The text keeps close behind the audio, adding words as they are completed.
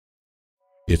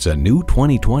It's a new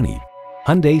 2020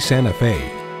 Hyundai Santa Fe.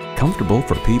 Comfortable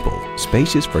for people,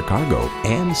 spacious for cargo,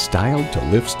 and styled to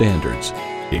lift standards.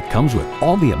 It comes with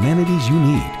all the amenities you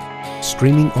need.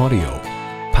 Streaming audio,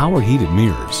 power heated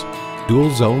mirrors,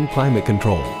 dual zone climate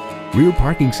control, rear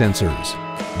parking sensors,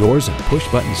 doors and push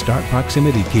button start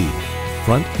proximity key,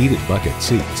 front heated bucket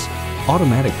seats,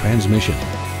 automatic transmission,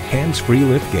 hands-free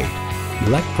liftgate,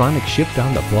 electronic shift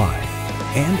on the fly,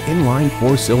 and inline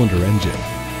 4-cylinder engine.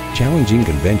 Challenging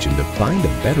convention to find a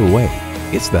better way.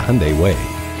 It's the Hyundai way.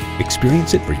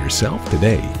 Experience it for yourself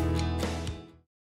today.